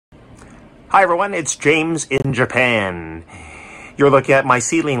Hi everyone, it's James in Japan. You're looking at my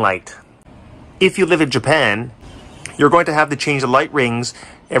ceiling light. If you live in Japan, you're going to have to change the light rings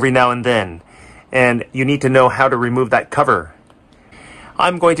every now and then, and you need to know how to remove that cover.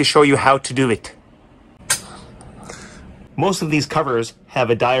 I'm going to show you how to do it. Most of these covers have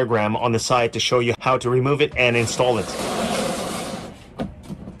a diagram on the side to show you how to remove it and install it.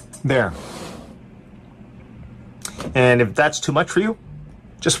 There. And if that's too much for you,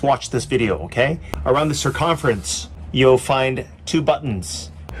 just watch this video, okay? Around the circumference, you'll find two buttons.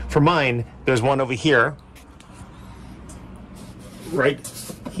 For mine, there's one over here. Right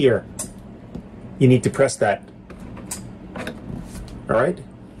here. You need to press that. All right?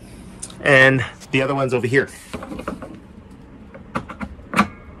 And the other one's over here.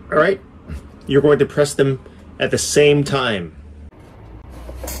 All right? You're going to press them at the same time.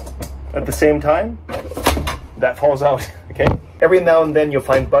 At the same time, that falls out, okay? Every now and then you'll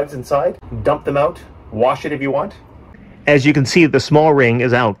find bugs inside. Dump them out. Wash it if you want. As you can see, the small ring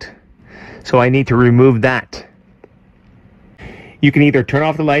is out. So I need to remove that. You can either turn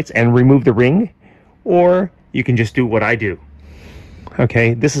off the lights and remove the ring, or you can just do what I do.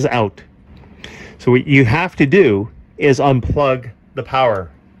 Okay, this is out. So what you have to do is unplug the power,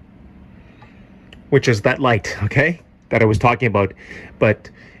 which is that light, okay, that I was talking about.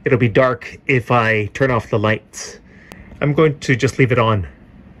 But it'll be dark if I turn off the lights. I'm going to just leave it on.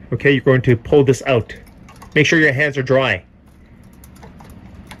 Okay, you're going to pull this out. Make sure your hands are dry.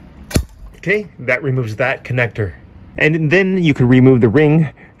 Okay, that removes that connector. And then you can remove the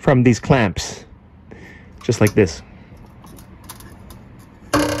ring from these clamps. Just like this.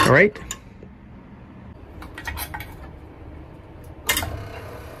 All right?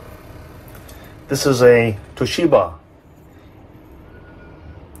 This is a Toshiba.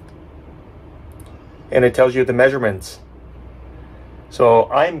 And it tells you the measurements.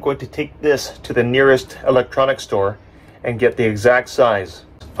 So I'm going to take this to the nearest electronics store and get the exact size.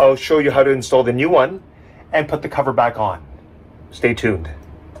 I'll show you how to install the new one and put the cover back on. Stay tuned.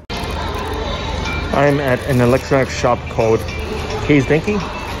 I'm at an electronics shop called K's Denki.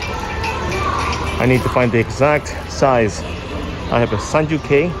 I need to find the exact size. I have a Sanju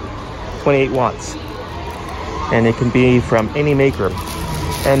K, 28 watts. And it can be from any maker.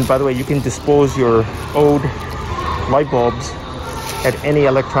 And by the way, you can dispose your old light bulbs at any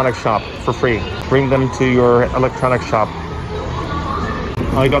electronic shop for free. Bring them to your electronic shop.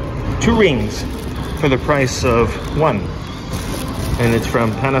 I got two rings for the price of one. And it's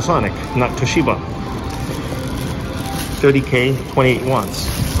from Panasonic, not Toshiba. 30K, 28 watts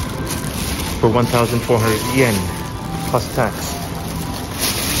for 1,400 yen plus tax.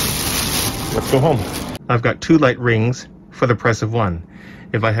 Let's go home. I've got two light rings for the price of one.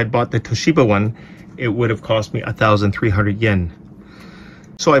 If I had bought the Toshiba one, it would have cost me 1,300 yen.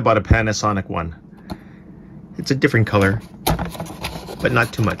 So I bought a Panasonic one. It's a different color, but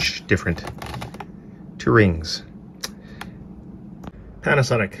not too much different. Two rings.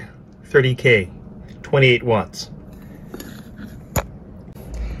 Panasonic, 30K, 28 watts.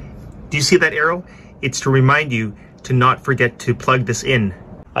 Do you see that arrow? It's to remind you to not forget to plug this in.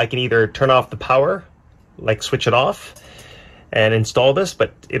 I can either turn off the power, like switch it off, and install this,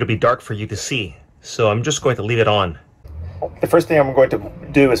 but it'll be dark for you to see. So I'm just going to leave it on. The first thing I'm going to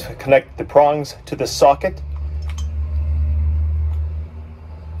do is connect the prongs to the socket.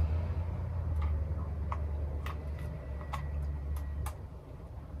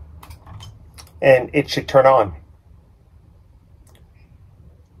 And it should turn on.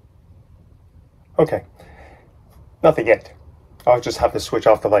 Okay, nothing yet. I'll just have to switch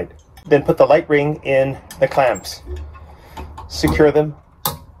off the light. Then put the light ring in the clamps. Secure them.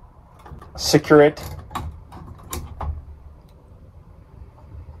 Secure it.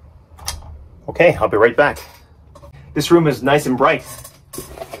 Okay, I'll be right back. This room is nice and bright.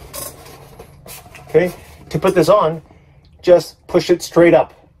 Okay, to put this on, just push it straight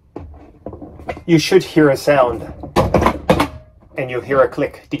up. You should hear a sound. And you'll hear a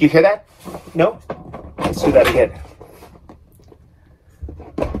click. Did you hear that? No? Let's do that again.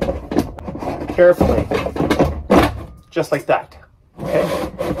 Carefully. Just like that.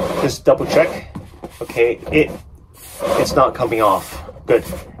 Okay? Just double check. Okay, it's not coming off. Good.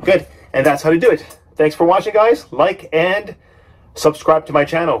 Good. And that's how to do it. Thanks for watching, guys. Like and subscribe to my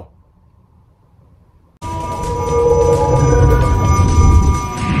channel.